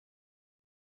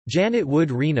Janet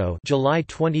Wood Reno (July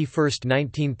 21,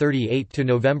 1938 to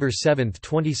November 7,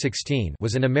 2016)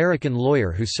 was an American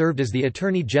lawyer who served as the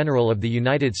Attorney General of the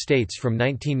United States from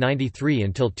 1993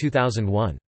 until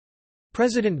 2001.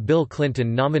 President Bill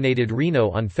Clinton nominated Reno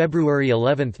on February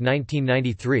 11,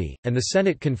 1993, and the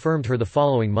Senate confirmed her the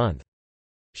following month.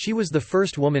 She was the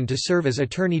first woman to serve as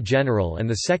Attorney General and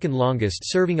the second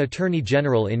longest-serving Attorney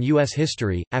General in U.S.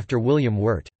 history, after William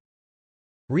Wirt.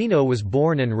 Reno was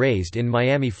born and raised in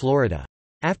Miami, Florida.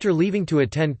 After leaving to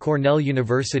attend Cornell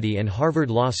University and Harvard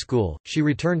Law School, she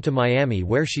returned to Miami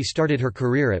where she started her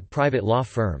career at private law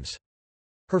firms.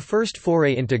 Her first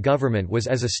foray into government was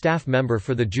as a staff member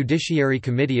for the Judiciary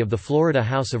Committee of the Florida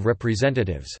House of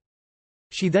Representatives.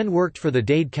 She then worked for the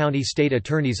Dade County State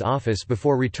Attorney's Office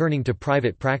before returning to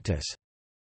private practice.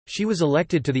 She was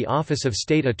elected to the office of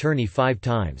State Attorney 5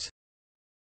 times.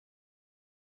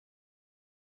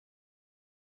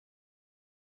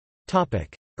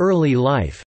 Early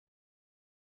life.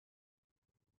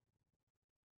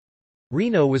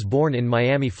 Reno was born in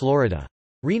Miami, Florida.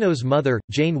 Reno's mother,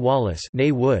 Jane Wallace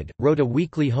née Wood, wrote a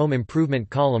weekly home improvement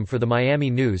column for the Miami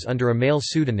News under a male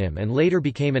pseudonym and later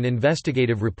became an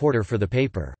investigative reporter for the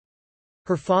paper.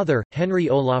 Her father, Henry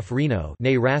Olaf Reno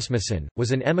née Rasmussen,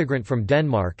 was an emigrant from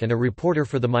Denmark and a reporter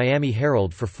for the Miami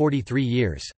Herald for 43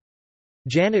 years.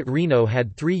 Janet Reno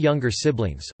had 3 younger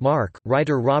siblings, Mark,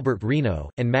 writer Robert Reno,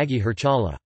 and Maggie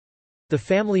Herchala. The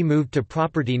family moved to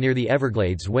property near the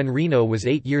Everglades when Reno was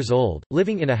 8 years old,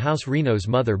 living in a house Reno's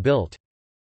mother built.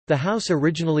 The house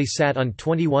originally sat on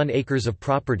 21 acres of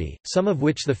property, some of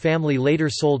which the family later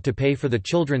sold to pay for the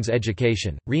children's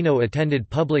education. Reno attended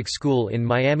public school in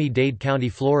Miami-Dade County,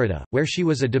 Florida, where she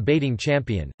was a debating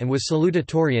champion, and was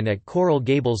salutatorian at Coral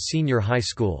Gables Senior High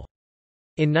School.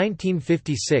 In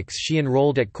 1956 she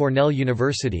enrolled at Cornell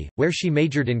University, where she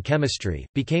majored in chemistry,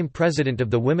 became president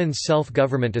of the Women's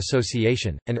Self-Government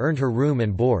Association, and earned her room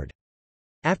and board.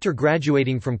 After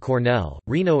graduating from Cornell,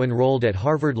 Reno enrolled at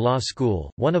Harvard Law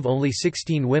School, one of only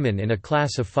 16 women in a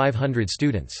class of 500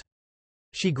 students.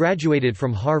 She graduated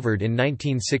from Harvard in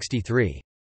 1963.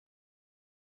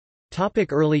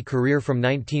 Early career. From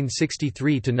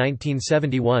 1963 to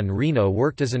 1971 Reno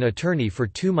worked as an attorney for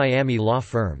 2 Miami law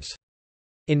firms.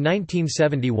 In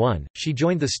 1971, she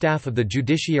joined the staff of the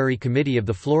Judiciary Committee of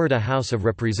the Florida House of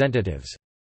Representatives.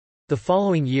 The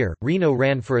following year, Reno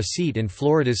ran for a seat in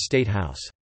Florida's State House.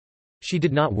 She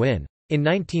did not win. In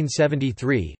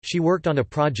 1973, she worked on a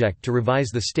project to revise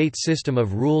the state's system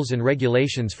of rules and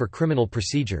regulations for criminal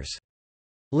procedures.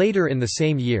 Later in the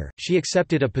same year, she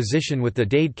accepted a position with the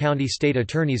Dade County State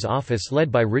Attorney's Office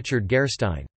led by Richard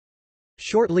Gerstein.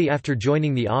 Shortly after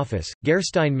joining the office,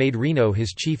 Gerstein made Reno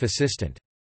his chief assistant.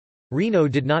 Reno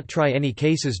did not try any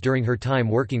cases during her time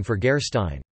working for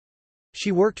Gerstein.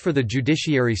 She worked for the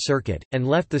Judiciary Circuit, and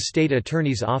left the state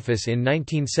attorney's office in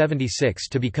 1976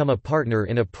 to become a partner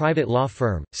in a private law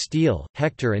firm, Steele,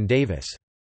 Hector & Davis.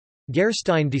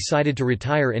 Gerstein decided to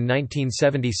retire in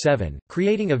 1977,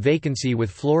 creating a vacancy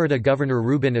with Florida Governor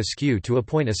Ruben Askew to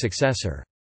appoint a successor.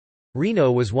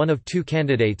 Reno was one of 2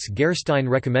 candidates Gerstein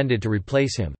recommended to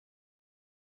replace him.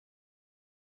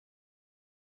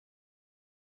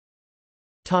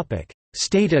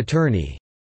 State Attorney.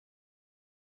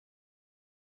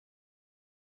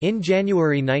 In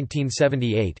January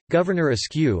 1978, Governor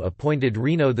Askew appointed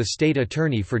Reno the state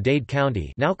attorney for Dade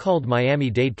County, now called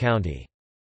Miami-Dade County.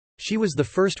 She was the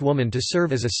first woman to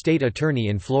serve as a state attorney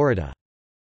in Florida.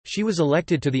 She was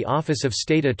elected to the office of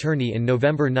state attorney in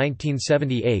November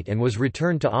 1978 and was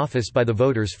returned to office by the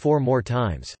voters 4 more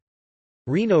times.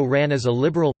 Reno ran as a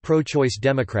liberal, pro-choice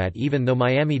Democrat even though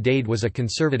Miami-Dade was a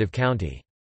conservative county.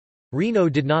 Reno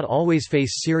did not always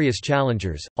face serious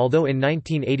challengers, although in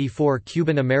 1984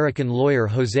 Cuban-American lawyer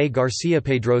José García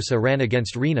Pedrosa ran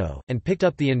against Reno, and picked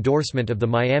up the endorsement of the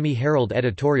Miami Herald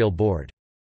editorial board.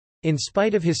 In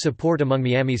spite of his support among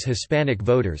Miami's Hispanic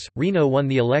voters, Reno won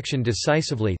the election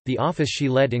decisively. The office she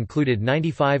led included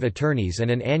 95 attorneys and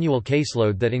an annual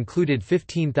caseload that included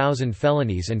 15,000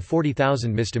 felonies and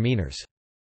 40,000 misdemeanors.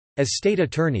 As state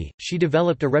attorney, she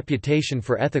developed a reputation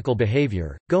for ethical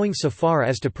behavior, going so far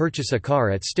as to purchase a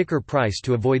car at sticker price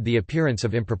to avoid the appearance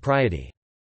of impropriety.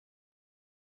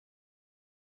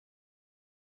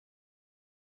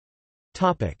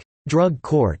 Drug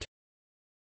court.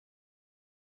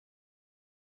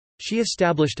 She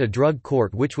established a drug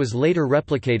court which was later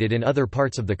replicated in other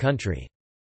parts of the country.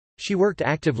 She worked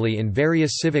actively in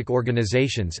various civic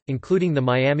organizations, including the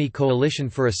Miami Coalition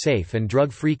for a Safe and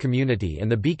Drug-Free Community and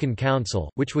the Beacon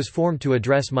Council, which was formed to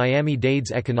address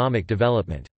Miami-Dade's economic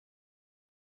development.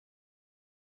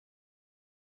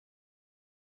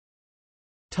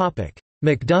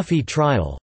 McDuffie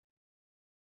trial.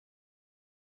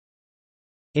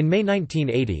 In May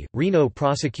 1980, Reno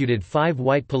prosecuted 5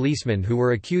 white policemen who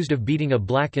were accused of beating a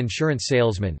black insurance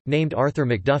salesman, named Arthur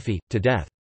McDuffie, to death.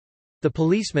 The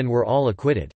policemen were all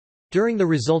acquitted. During the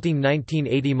resulting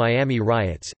 1980 Miami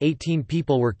riots, 18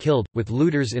 people were killed, with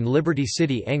looters in Liberty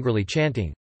City angrily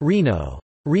chanting, "Reno!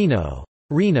 Reno!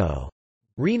 Reno!"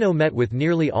 Reno met with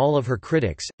nearly all of her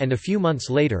critics, and a few months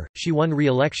later, she won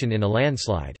re-election in a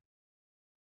landslide.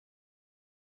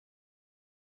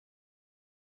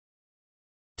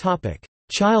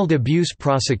 Child abuse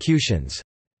prosecutions.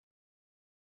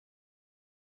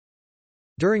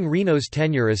 During Reno's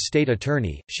tenure as state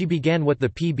attorney, she began what the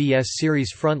PBS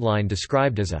series Frontline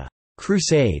described as a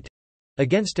crusade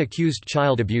against accused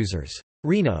child abusers.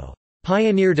 Reno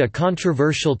pioneered a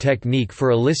controversial technique for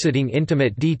eliciting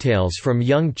intimate details from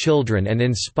young children and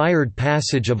inspired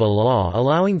passage of a law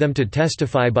allowing them to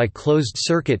testify by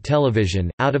closed-circuit television,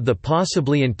 out of the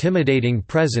possibly intimidating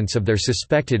presence of their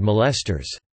suspected molesters.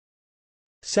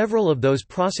 Several of those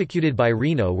prosecuted by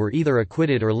Reno were either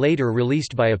acquitted or later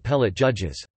released by appellate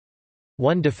judges.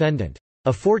 One defendant,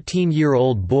 a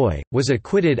 14-year-old boy, was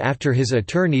acquitted after his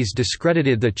attorneys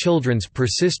discredited the children's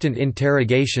persistent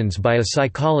interrogations by a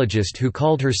psychologist who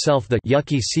called herself the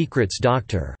 "yucky secrets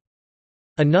doctor."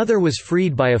 Another was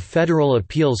freed by a federal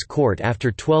appeals court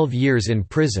after 12 years in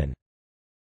prison.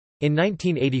 In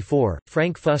 1984,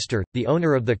 Frank Fuster, the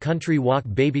owner of the Country Walk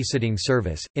babysitting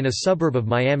service, in a suburb of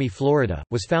Miami, Florida,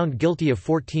 was found guilty of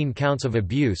 14 counts of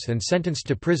abuse and sentenced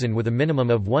to prison with a minimum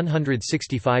of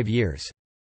 165 years.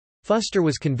 Fuster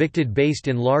was convicted based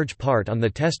in large part on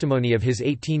the testimony of his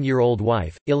 18-year-old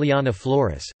wife, Ileana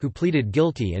Flores, who pleaded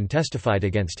guilty and testified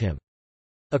against him.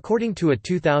 According to a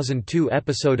 2002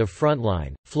 episode of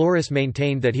Frontline, Flores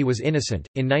maintained that he was innocent.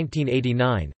 In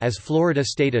 1989, as Florida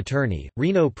state attorney,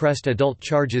 Reno pressed adult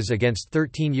charges against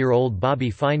 13-year-old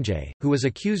Bobby Feinjay, who was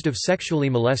accused of sexually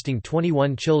molesting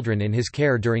 21 children in his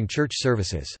care during church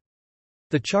services.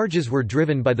 The charges were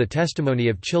driven by the testimony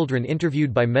of children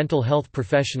interviewed by mental health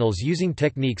professionals using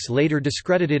techniques later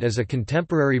discredited as a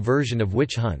contemporary version of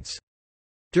witch hunts.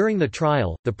 During the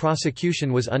trial, the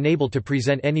prosecution was unable to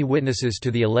present any witnesses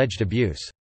to the alleged abuse.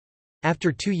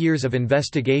 After 2 years of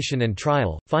investigation and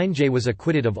trial, Feinjay was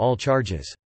acquitted of all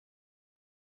charges.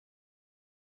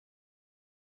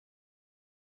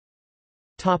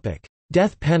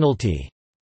 Death penalty.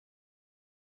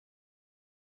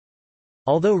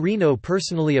 Although Reno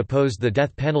personally opposed the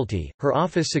death penalty, her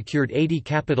office secured 80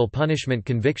 capital punishment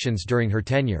convictions during her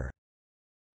tenure.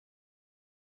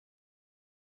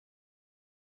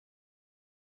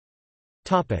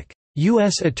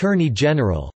 U.S. Attorney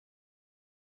General.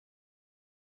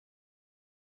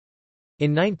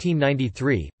 In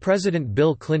 1993, President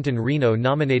Bill Clinton Reno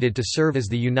nominated to serve as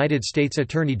the United States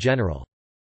Attorney General.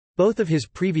 Both of his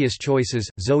previous choices,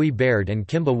 Zoe Baird and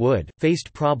Kimba Wood,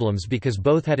 faced problems because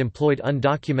both had employed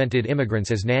undocumented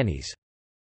immigrants as nannies.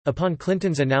 Upon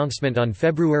Clinton's announcement on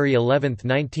February 11,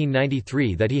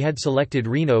 1993 that he had selected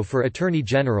Reno for Attorney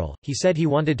General, he said he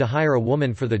wanted to hire a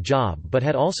woman for the job but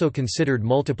had also considered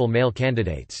multiple male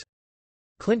candidates.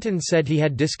 Clinton said he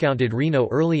had discounted Reno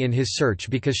early in his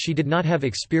search because she did not have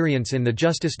experience in the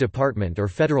Justice Department or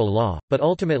federal law, but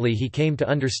ultimately he came to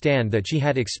understand that she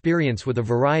had experience with a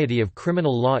variety of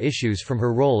criminal law issues from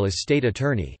her role as state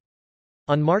attorney.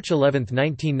 On March 11,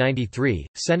 1993,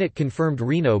 Senate confirmed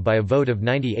Reno by a vote of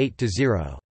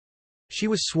 98-0. She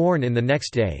was sworn in the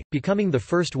next day, becoming the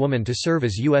first woman to serve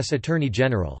as U.S. Attorney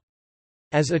General.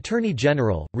 As Attorney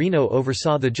General, Reno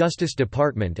oversaw the Justice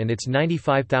Department and its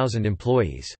 95,000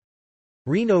 employees.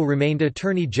 Reno remained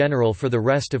Attorney General for the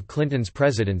rest of Clinton's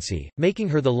presidency, making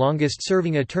her the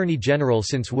longest-serving Attorney General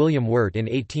since William Wirt in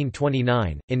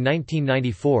 1829. In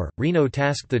 1994, Reno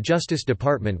tasked the Justice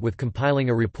Department with compiling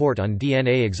a report on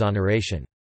DNA exoneration.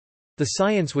 The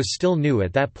science was still new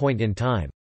at that point in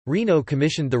time. Reno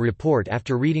commissioned the report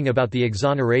after reading about the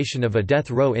exoneration of a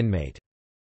death row inmate.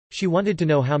 She wanted to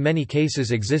know how many cases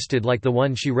existed like the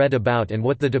one she read about and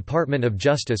what the Department of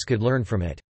Justice could learn from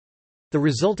it. The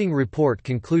resulting report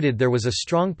concluded there was a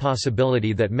strong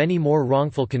possibility that many more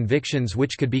wrongful convictions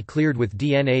which could be cleared with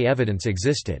DNA evidence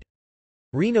existed.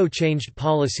 Reno changed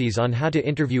policies on how to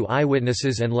interview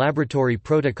eyewitnesses and laboratory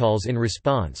protocols in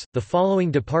response. The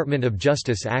following Department of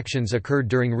Justice actions occurred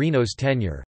during Reno's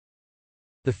tenure: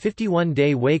 the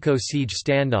 51-day Waco siege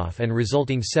standoff and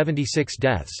resulting 76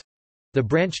 deaths, the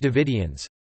Branch Davidians,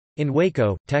 in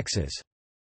Waco, Texas.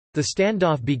 The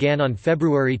standoff began on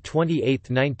February 28,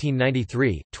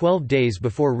 1993, 12 days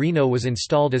before Reno was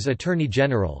installed as Attorney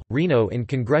General. Reno, in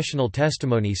congressional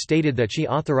testimony, stated that she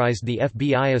authorized the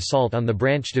FBI assault on the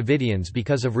Branch Davidians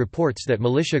because of reports that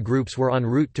militia groups were en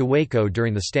route to Waco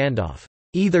during the standoff.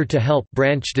 either to help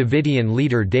Branch Davidian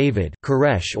leader David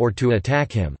Koresh or to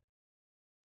attack him.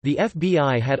 The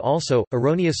FBI had also,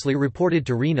 erroneously reported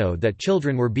to Reno that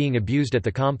children were being abused at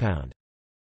the compound.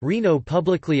 Reno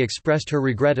publicly expressed her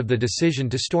regret of the decision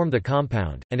to storm the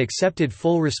compound, and accepted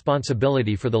full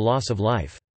responsibility for the loss of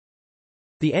life.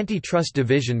 The Antitrust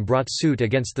Division brought suit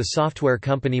against the software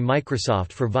company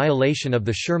Microsoft for violation of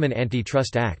the Sherman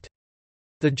Antitrust Act.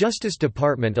 The Justice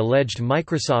Department alleged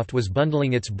Microsoft was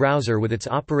bundling its browser with its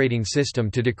operating system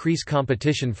to decrease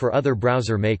competition for other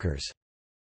browser makers.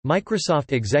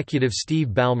 Microsoft executive Steve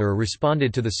Ballmer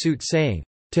responded to the suit saying,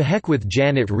 "To heck with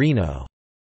Janet Reno,"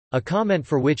 a comment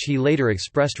for which he later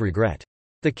expressed regret.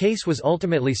 The case was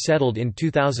ultimately settled in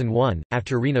 2001,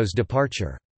 after Reno's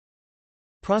departure.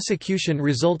 Prosecution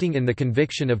resulting in the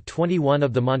conviction of 21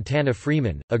 of the Montana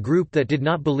Freemen, a group that did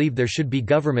not believe there should be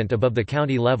government above the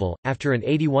county level, after an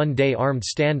 81-day armed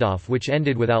standoff which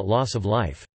ended without loss of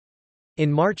life.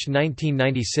 In March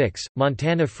 1996,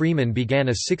 Montana Freemen began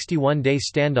a 61-day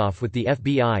standoff with the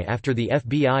FBI after the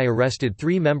FBI arrested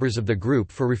 3 members of the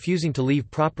group for refusing to leave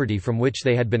property from which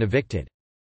they had been evicted.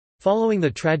 Following the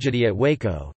tragedy at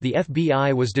Waco, the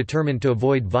FBI was determined to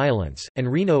avoid violence,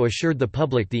 and Reno assured the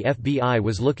public the FBI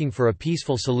was looking for a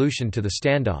peaceful solution to the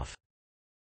standoff.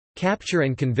 Capture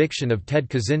and conviction of Ted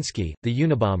Kaczynski, the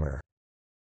Unabomber.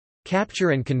 Capture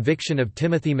and conviction of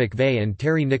Timothy McVeigh and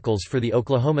Terry Nichols for the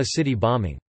Oklahoma City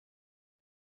bombing.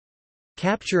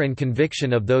 Capture and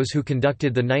conviction of those who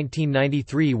conducted the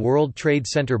 1993 World Trade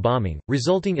Center bombing,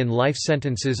 resulting in life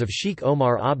sentences of Sheikh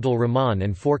Omar Abdul Rahman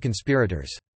and 4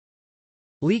 conspirators.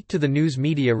 Leak to the news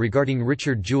media regarding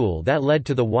Richard Jewell that led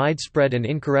to the widespread and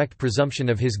incorrect presumption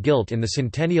of his guilt in the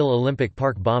Centennial Olympic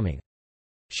Park bombing.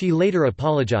 She later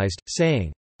apologized,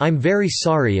 saying, "I'm very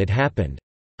sorry it happened.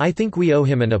 I think we owe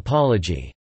him an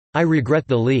apology. I regret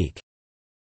the leak."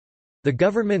 The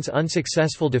government's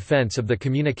unsuccessful defense of the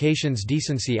Communications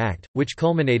Decency Act, which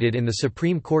culminated in the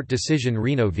Supreme Court decision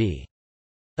Reno v.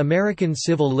 American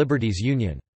Civil Liberties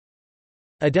Union.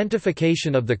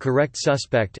 Identification of the correct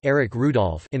suspect Eric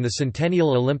Rudolph in the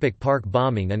Centennial Olympic Park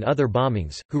bombing and other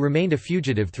bombings, who remained a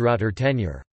fugitive throughout her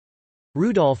tenure.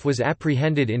 Rudolph was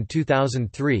apprehended in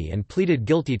 2003 and pleaded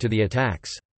guilty to the attacks.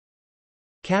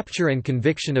 Capture and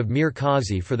conviction of Mir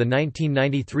Kazi for the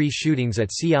 1993 shootings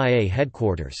at CIA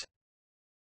headquarters.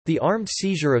 The armed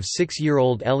seizure of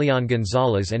 6-year-old Elian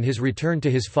Gonzalez and his return to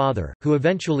his father, who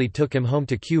eventually took him home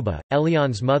to Cuba.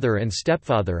 Elian's mother and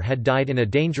stepfather had died in a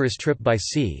dangerous trip by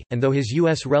sea, and though his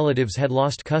U.S. relatives had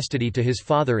lost custody to his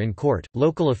father in court,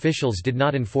 local officials did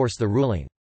not enforce the ruling.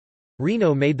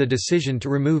 Reno made the decision to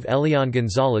remove Elian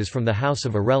Gonzalez from the house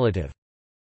of a relative.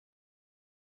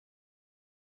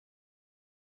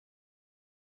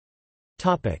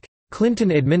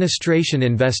 Clinton administration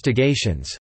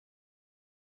investigations.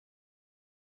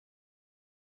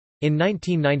 In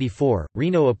 1994,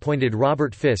 Reno appointed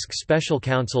Robert Fisk special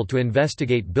counsel to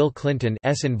investigate Bill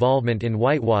Clinton's involvement in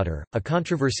Whitewater, a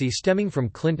controversy stemming from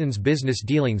Clinton's business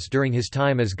dealings during his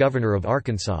time as governor of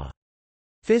Arkansas.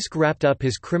 Fisk wrapped up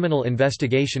his criminal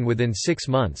investigation within 6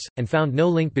 months, and found no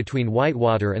link between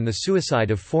Whitewater and the suicide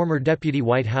of former Deputy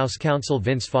White House counsel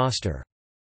Vince Foster.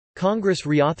 Congress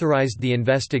reauthorized the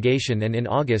investigation, and in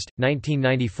August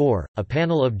 1994, a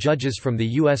panel of judges from the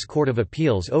U.S. Court of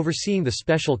Appeals overseeing the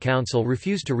special counsel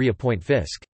refused to reappoint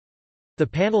Fisk. The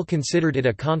panel considered it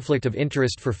a conflict of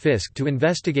interest for Fisk to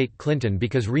investigate Clinton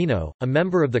because Reno, a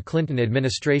member of the Clinton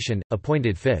administration,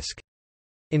 appointed Fisk.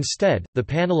 Instead, the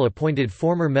panel appointed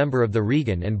former member of the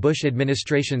Reagan and Bush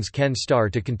administrations Ken Starr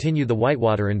to continue the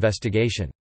Whitewater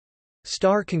investigation.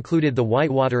 Starr concluded the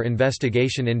Whitewater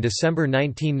investigation in December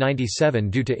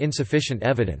 1997 due to insufficient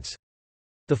evidence.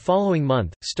 The following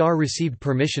month, Starr received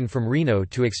permission from Reno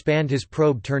to expand his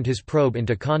probe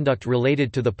into conduct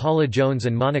related to the Paula Jones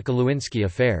and Monica Lewinsky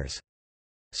affairs.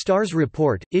 Starr's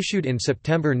report, issued in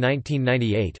September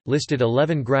 1998, listed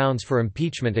 11 grounds for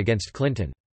impeachment against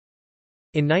Clinton.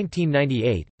 In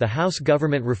 1998, the House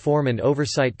Government Reform and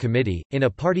Oversight Committee, in a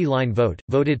party-line vote,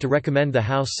 voted to recommend the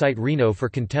House cite Reno for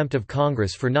contempt of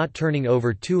Congress for not turning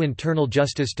over 2 Internal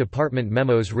Justice Department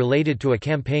memos related to a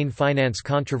campaign finance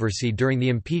controversy during the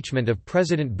impeachment of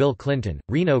President Bill Clinton.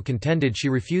 Reno contended she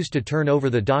refused to turn over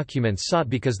the documents sought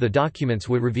because the documents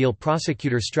would reveal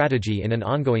prosecutor strategy in an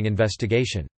ongoing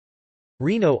investigation.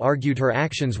 Reno argued her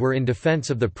actions were in defense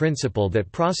of the principle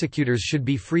that prosecutors should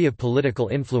be free of political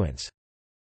influence.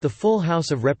 The full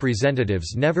House of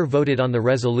Representatives never voted on the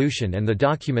resolution, and the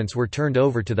documents were turned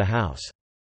over to the House.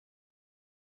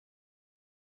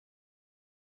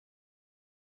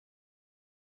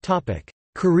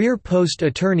 Career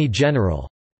post-Attorney General.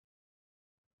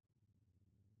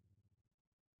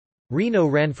 Reno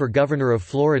ran for governor of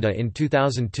Florida in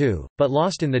 2002, but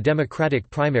lost in the Democratic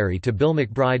primary to Bill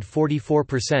McBride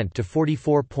 44% to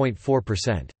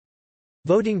 44.4%.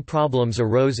 Voting problems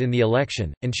arose in the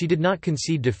election, and she did not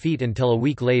concede defeat until a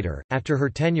week later. After her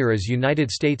tenure as United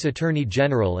States Attorney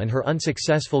General and her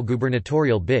unsuccessful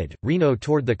gubernatorial bid, Reno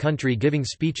toured the country giving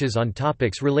speeches on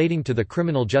topics relating to the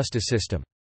criminal justice system.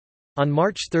 On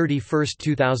March 31,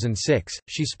 2006,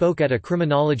 she spoke at a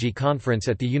criminology conference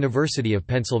at the University of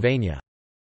Pennsylvania.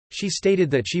 She stated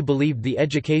that she believed the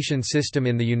education system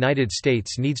in the United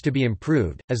States needs to be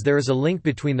improved, as there is a link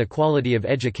between the quality of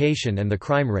education and the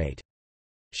crime rate.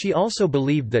 She also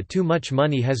believed that too much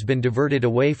money has been diverted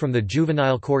away from the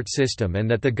juvenile court system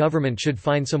and that the government should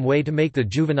find some way to make the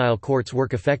juvenile courts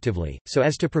work effectively, so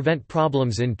as to prevent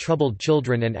problems in troubled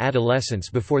children and adolescents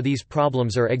before these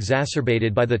problems are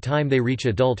exacerbated by the time they reach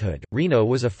adulthood. Reno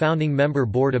was a founding member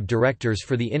board of directors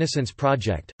for the Innocence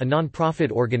Project, a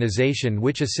non-profit organization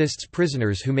which assists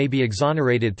prisoners who may be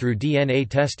exonerated through DNA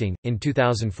testing, in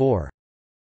 2004.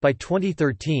 By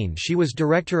 2013 she was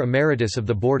Director Emeritus of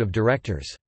the Board of Directors.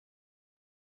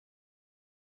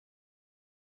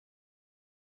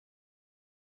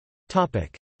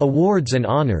 Awards and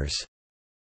honors.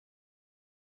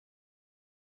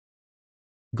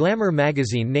 Glamour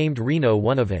magazine named Reno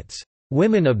one of its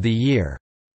Women of the Year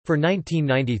for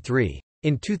 1993.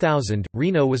 In 2000,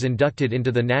 Reno was inducted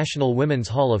into the National Women's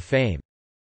Hall of Fame.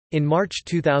 In March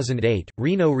 2008,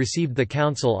 Reno received the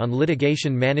Council on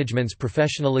Litigation Management's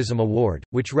Professionalism Award,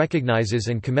 which recognizes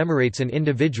and commemorates an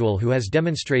individual who has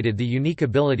demonstrated the unique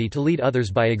ability to lead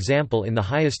others by example in the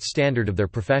highest standard of their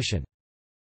profession.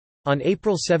 On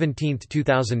April 17,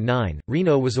 2009,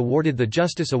 Reno was awarded the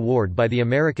Justice Award by the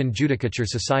American Judicature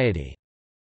Society.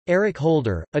 Eric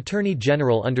Holder, Attorney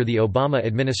General under the Obama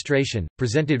administration,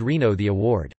 presented Reno the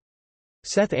award.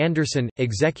 Seth Anderson,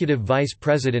 Executive Vice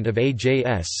President of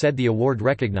AJS, said the award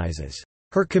recognizes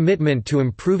her commitment to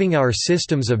improving our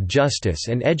systems of justice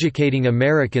and educating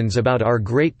Americans about our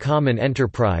great common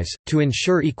enterprise, to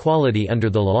ensure equality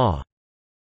under the law.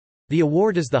 The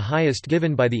award is the highest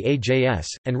given by the AJS,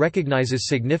 and recognizes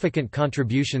significant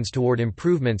contributions toward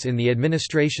improvements in the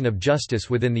administration of justice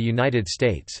within the United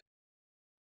States.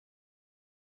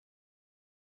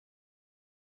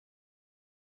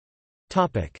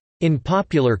 In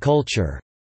popular culture.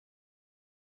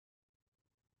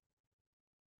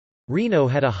 Reno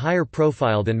had a higher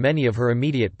profile than many of her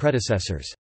immediate predecessors.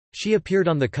 She appeared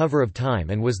on the cover of Time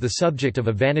and was the subject of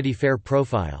a Vanity Fair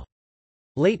profile.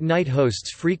 Late-night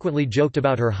hosts frequently joked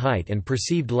about her height and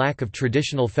perceived lack of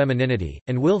traditional femininity,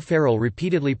 and Will Ferrell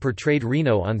repeatedly portrayed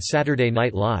Reno on Saturday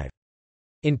Night Live.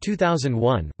 In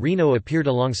 2001, Reno appeared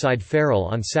alongside Ferrell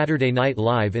on Saturday Night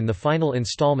Live in the final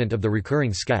installment of the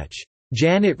recurring sketch,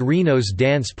 Janet Reno's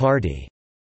Dance Party.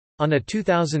 On a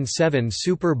 2007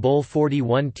 Super Bowl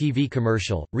 41 TV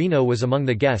commercial, Reno was among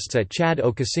the guests at Chad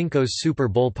Okosinko's Super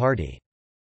Bowl party.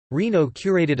 Reno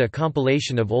curated a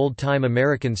compilation of old-time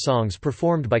American songs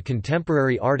performed by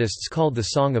contemporary artists called the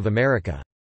Song of America.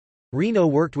 Reno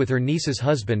worked with her niece's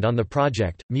husband on the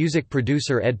project, music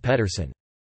producer Ed Pedersen.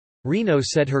 Reno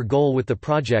said her goal with the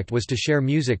project was to share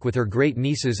music with her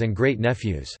great-nieces and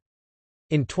great-nephews.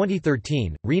 In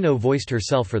 2013, Reno voiced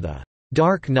herself for the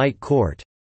Dark Night Court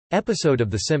episode of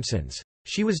The Simpsons.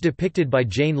 She was depicted by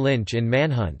Jane Lynch in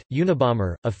Manhunt,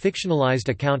 Unabomber, a fictionalized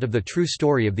account of the true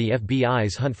story of the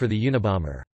FBI's hunt for the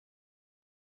Unabomber.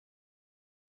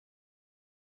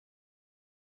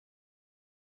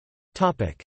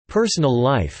 Personal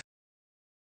life.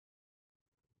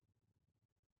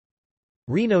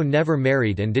 Reno never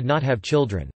married and did not have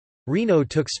children. Reno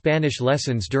took Spanish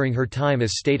lessons during her time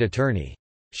as state attorney.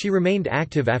 She remained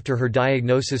active after her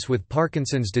diagnosis with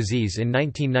Parkinson's disease in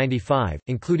 1995,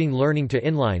 including learning to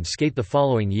inline skate the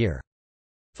following year.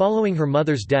 Following her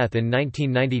mother's death in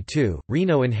 1992,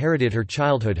 Reno inherited her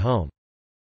childhood home.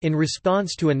 In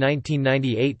response to a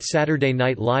 1998 Saturday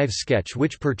Night Live sketch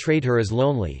which portrayed her as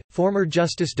lonely, former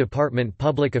Justice Department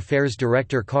Public Affairs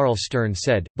Director Carl Stern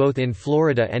said, "Both in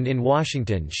Florida and in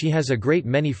Washington she has a great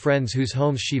many friends whose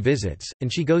homes she visits,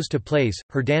 and she goes to plays,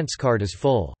 her dance card is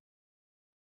full."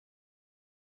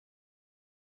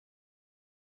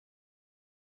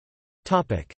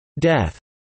 Death.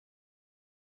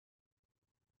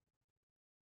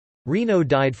 Reno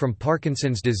died from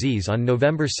Parkinson's disease on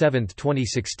November 7,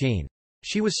 2016.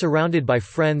 She was surrounded by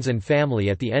friends and family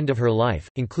at the end of her life,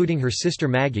 including her sister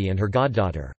Maggie and her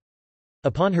goddaughter.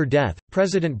 Upon her death,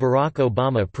 President Barack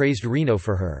Obama praised Reno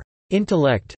for her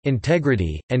intellect,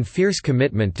 integrity, and fierce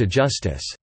commitment to justice,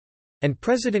 and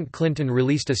President Clinton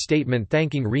released a statement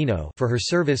thanking Reno for her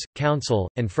service,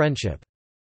 counsel, and friendship.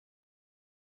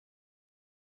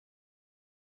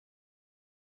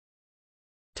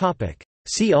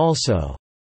 See also: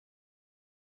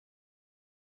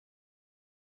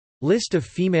 List of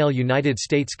female United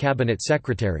States cabinet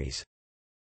secretaries.